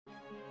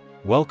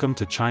Welcome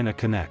to China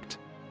Connect.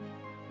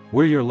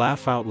 We're your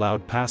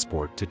laugh-out-loud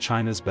passport to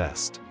China's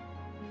best.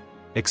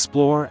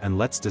 Explore and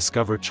let's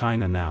discover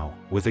China now,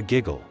 with a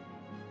giggle.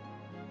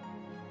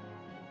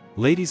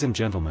 Ladies and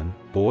gentlemen,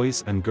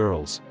 boys and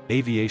girls,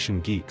 aviation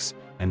geeks,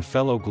 and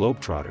fellow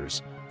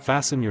globetrotters,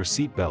 fasten your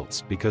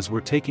seatbelts because we're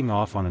taking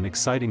off on an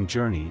exciting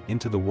journey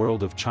into the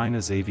world of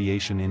China's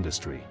aviation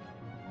industry.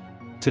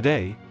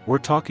 Today, we're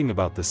talking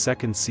about the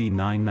second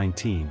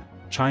C919,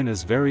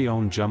 China's very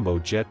own jumbo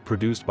jet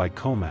produced by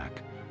Comac,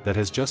 that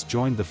has just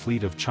joined the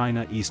fleet of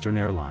China Eastern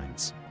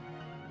Airlines.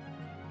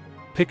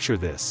 Picture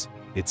this,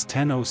 it's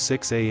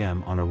 10:06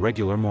 a.m. on a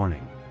regular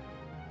morning.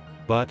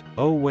 But,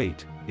 oh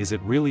wait, is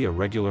it really a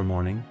regular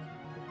morning?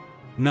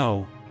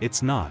 No,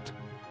 it's not.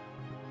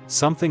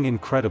 Something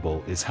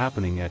incredible is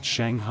happening at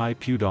Shanghai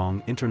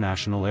Pudong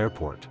International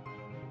Airport.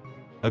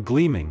 A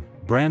gleaming,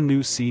 brand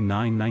new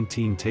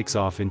C919 takes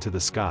off into the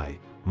sky,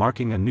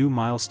 marking a new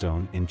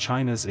milestone in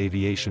China's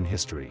aviation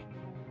history.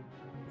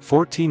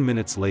 14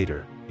 minutes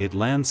later, it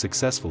lands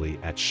successfully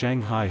at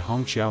Shanghai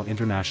Hongqiao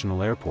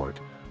International Airport,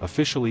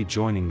 officially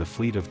joining the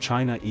fleet of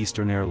China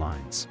Eastern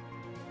Airlines.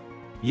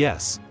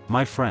 Yes,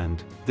 my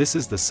friend, this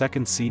is the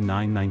second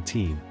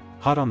C919,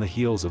 hot on the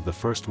heels of the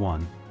first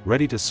one,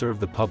 ready to serve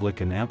the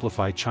public and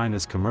amplify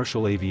China's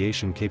commercial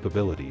aviation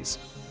capabilities.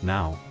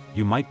 Now,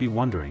 you might be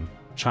wondering,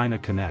 China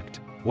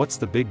Connect, what's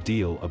the big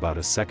deal about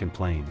a second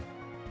plane?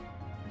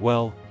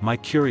 Well, my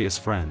curious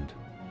friend,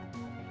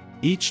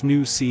 each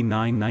new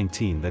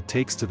C919 that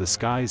takes to the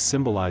skies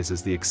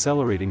symbolizes the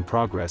accelerating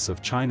progress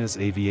of China's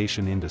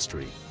aviation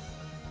industry.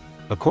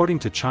 According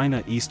to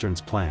China Eastern's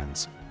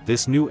plans,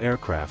 this new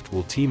aircraft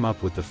will team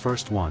up with the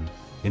first one,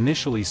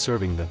 initially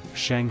serving the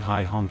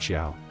Shanghai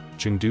Hongqiao,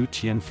 Chengdu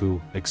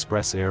Tianfu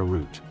Express Air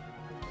route.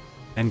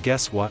 And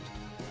guess what?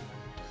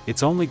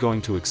 It's only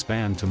going to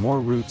expand to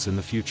more routes in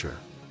the future.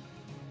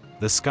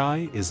 The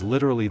sky is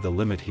literally the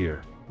limit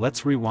here.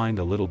 Let's rewind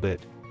a little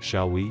bit,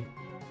 shall we?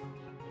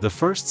 The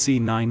first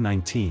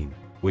C919,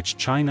 which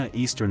China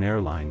Eastern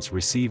Airlines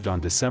received on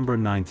December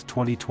 9,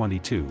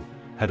 2022,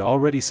 had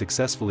already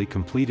successfully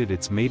completed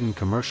its maiden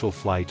commercial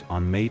flight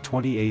on May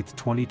 28,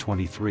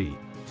 2023,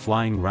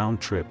 flying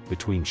round-trip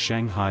between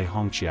Shanghai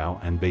Hongqiao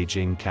and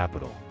Beijing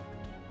capital.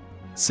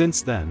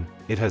 Since then,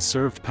 it has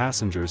served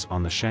passengers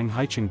on the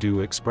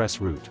Shanghai-Chengdu Express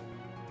route,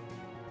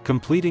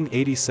 completing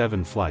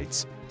 87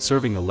 flights,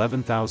 serving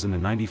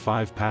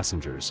 11,095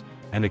 passengers,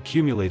 and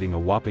accumulating a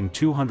whopping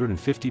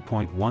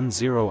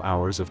 250.10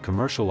 hours of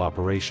commercial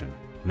operation.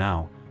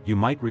 Now, you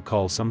might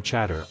recall some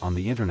chatter on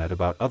the internet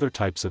about other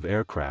types of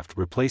aircraft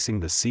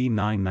replacing the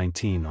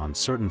C919 on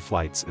certain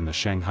flights in the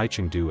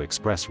Shanghai-Chengdu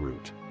Express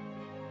route.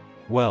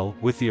 Well,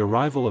 with the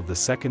arrival of the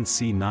second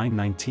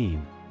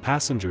C919,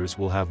 passengers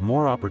will have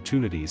more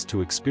opportunities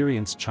to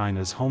experience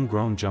China's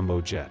homegrown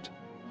jumbo jet.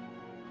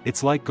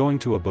 It's like going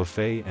to a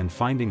buffet and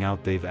finding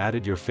out they've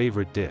added your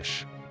favorite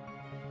dish.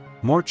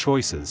 More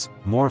choices,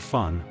 more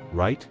fun,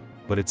 right?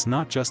 But it's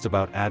not just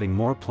about adding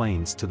more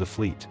planes to the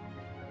fleet.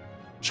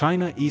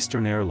 China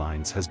Eastern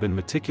Airlines has been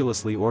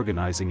meticulously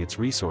organizing its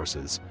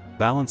resources,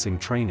 balancing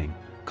training,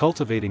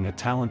 cultivating a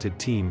talented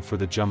team for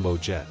the jumbo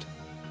jet,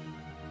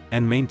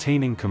 and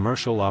maintaining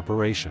commercial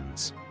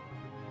operations.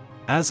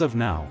 As of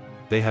now,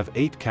 they have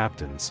 8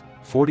 captains,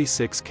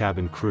 46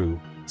 cabin crew,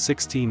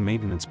 16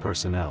 maintenance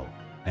personnel,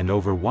 and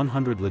over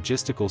 100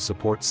 logistical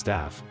support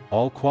staff,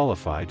 all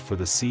qualified for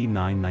the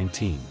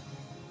C919.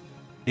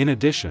 In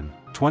addition,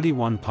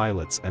 21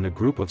 pilots and a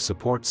group of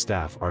support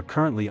staff are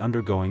currently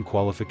undergoing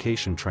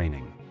qualification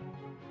training.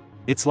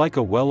 It's like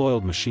a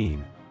well-oiled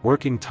machine,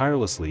 working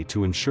tirelessly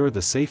to ensure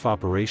the safe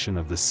operation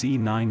of the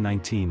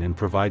C919 and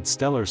provide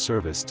stellar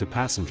service to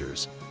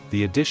passengers.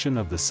 The addition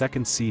of the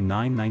second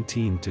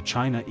C919 to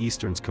China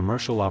Eastern's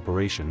commercial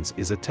operations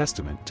is a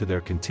testament to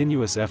their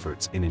continuous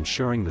efforts in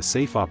ensuring the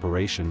safe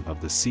operation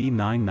of the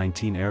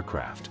C919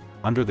 aircraft,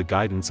 under the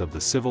guidance of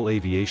the Civil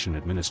Aviation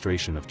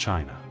Administration of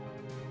China.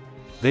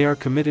 They are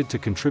committed to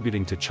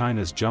contributing to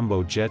China's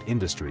jumbo jet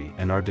industry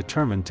and are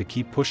determined to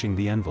keep pushing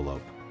the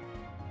envelope.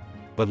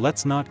 But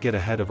let's not get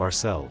ahead of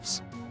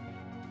ourselves.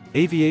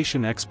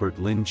 Aviation expert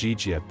Lin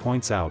Jijie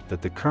points out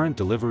that the current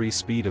delivery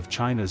speed of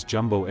China's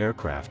jumbo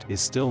aircraft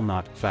is still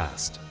not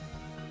fast.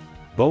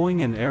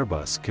 Boeing and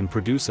Airbus can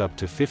produce up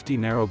to 50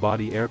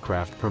 narrow-body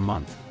aircraft per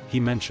month, he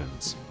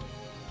mentions.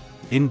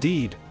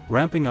 Indeed,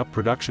 ramping up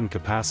production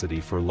capacity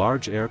for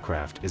large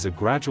aircraft is a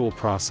gradual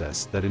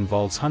process that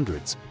involves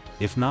hundreds,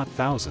 if not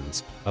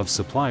thousands, of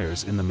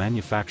suppliers in the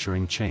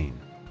manufacturing chain.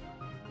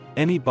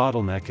 Any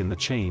bottleneck in the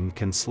chain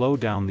can slow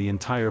down the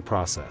entire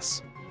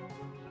process.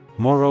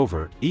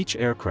 Moreover, each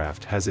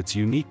aircraft has its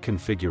unique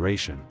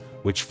configuration,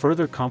 which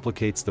further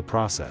complicates the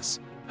process.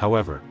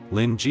 However,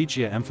 Lin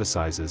Jijie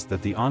emphasizes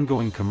that the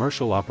ongoing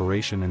commercial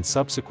operation and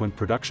subsequent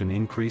production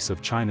increase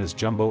of China's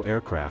jumbo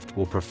aircraft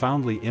will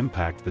profoundly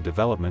impact the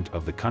development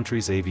of the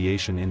country's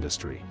aviation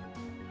industry.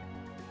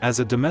 As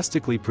a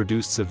domestically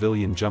produced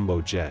civilian jumbo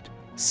jet,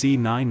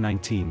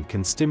 C919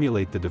 can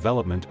stimulate the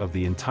development of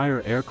the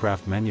entire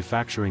aircraft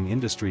manufacturing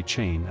industry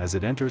chain as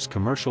it enters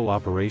commercial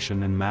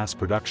operation and mass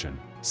production,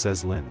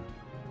 says Lin.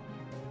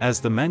 As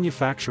the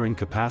manufacturing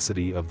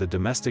capacity of the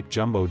domestic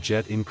jumbo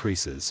jet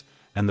increases,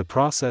 and the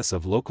process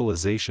of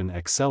localization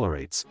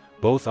accelerates,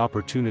 both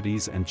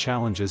opportunities and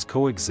challenges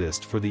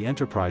coexist for the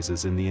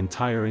enterprises in the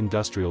entire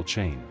industrial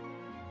chain.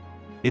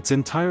 It's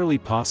entirely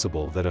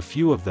possible that a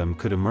few of them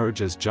could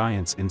emerge as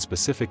giants in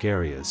specific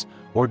areas,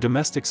 or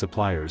domestic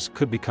suppliers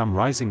could become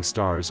rising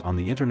stars on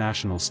the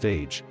international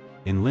stage.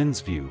 In Lin's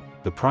view,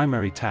 the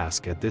primary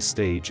task at this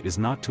stage is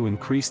not to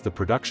increase the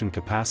production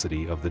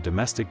capacity of the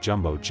domestic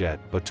jumbo jet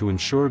but to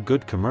ensure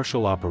good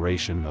commercial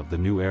operation of the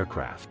new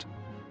aircraft.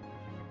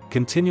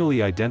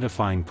 Continually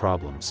identifying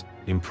problems,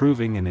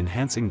 improving and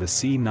enhancing the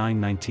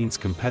C919's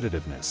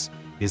competitiveness,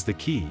 is the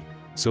key.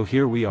 So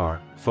here we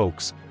are,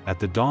 folks, at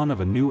the dawn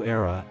of a new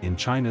era in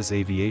China's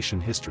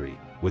aviation history,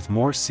 with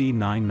more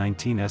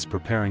C919s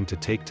preparing to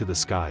take to the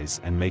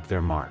skies and make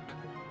their mark.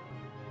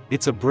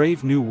 It's a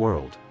brave new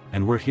world,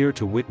 and we're here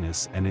to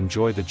witness and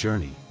enjoy the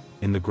journey.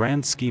 In the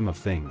grand scheme of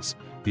things,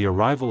 the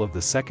arrival of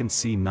the second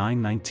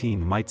C919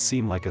 might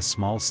seem like a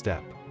small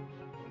step.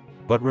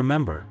 But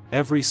remember,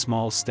 every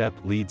small step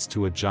leads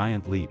to a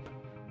giant leap.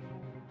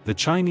 The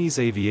Chinese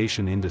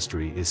aviation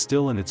industry is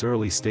still in its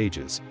early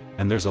stages,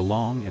 and there's a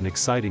long and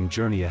exciting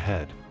journey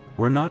ahead.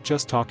 We're not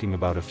just talking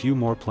about a few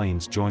more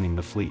planes joining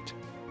the fleet.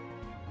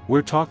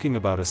 We're talking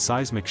about a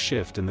seismic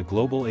shift in the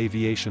global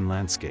aviation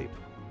landscape.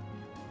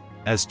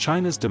 As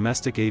China's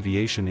domestic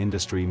aviation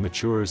industry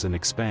matures and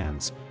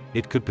expands,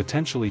 it could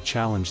potentially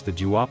challenge the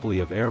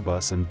duopoly of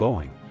Airbus and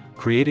Boeing,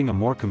 creating a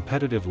more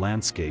competitive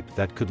landscape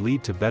that could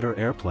lead to better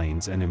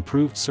airplanes and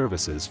improved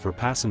services for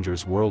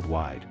passengers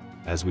worldwide.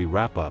 As we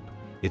wrap up,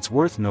 it's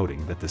worth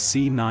noting that the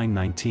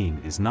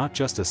C919 is not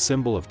just a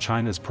symbol of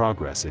China's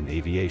progress in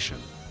aviation.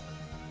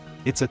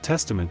 It's a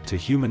testament to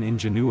human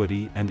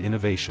ingenuity and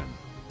innovation.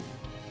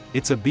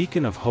 It's a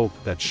beacon of hope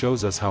that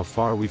shows us how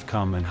far we've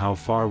come and how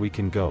far we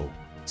can go.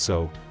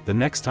 So, the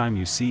next time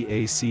you see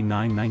a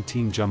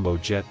C919 jumbo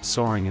jet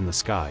soaring in the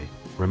sky,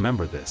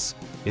 remember this: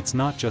 it's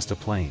not just a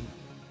plane.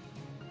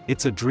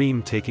 It's a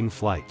dream taking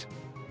flight.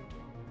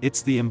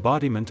 It's the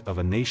embodiment of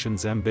a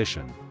nation's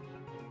ambition.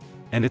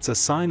 And it's a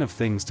sign of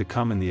things to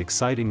come in the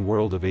exciting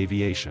world of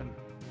aviation.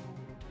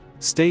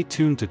 Stay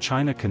tuned to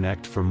China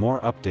Connect for more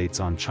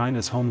updates on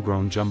China's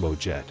homegrown jumbo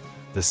jet,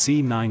 the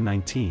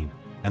C919,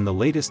 and the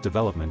latest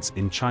developments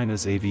in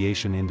China's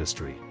aviation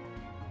industry.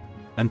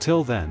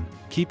 Until then,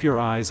 keep your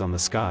eyes on the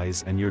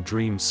skies and your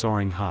dreams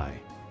soaring high.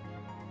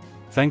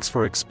 Thanks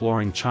for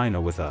exploring China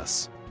with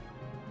us.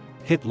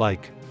 Hit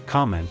like,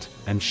 comment,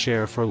 and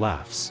share for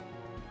laughs.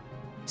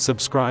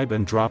 Subscribe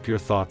and drop your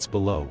thoughts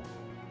below.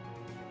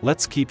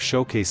 Let's keep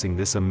showcasing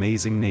this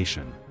amazing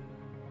nation.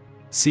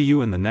 See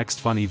you in the next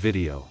funny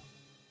video.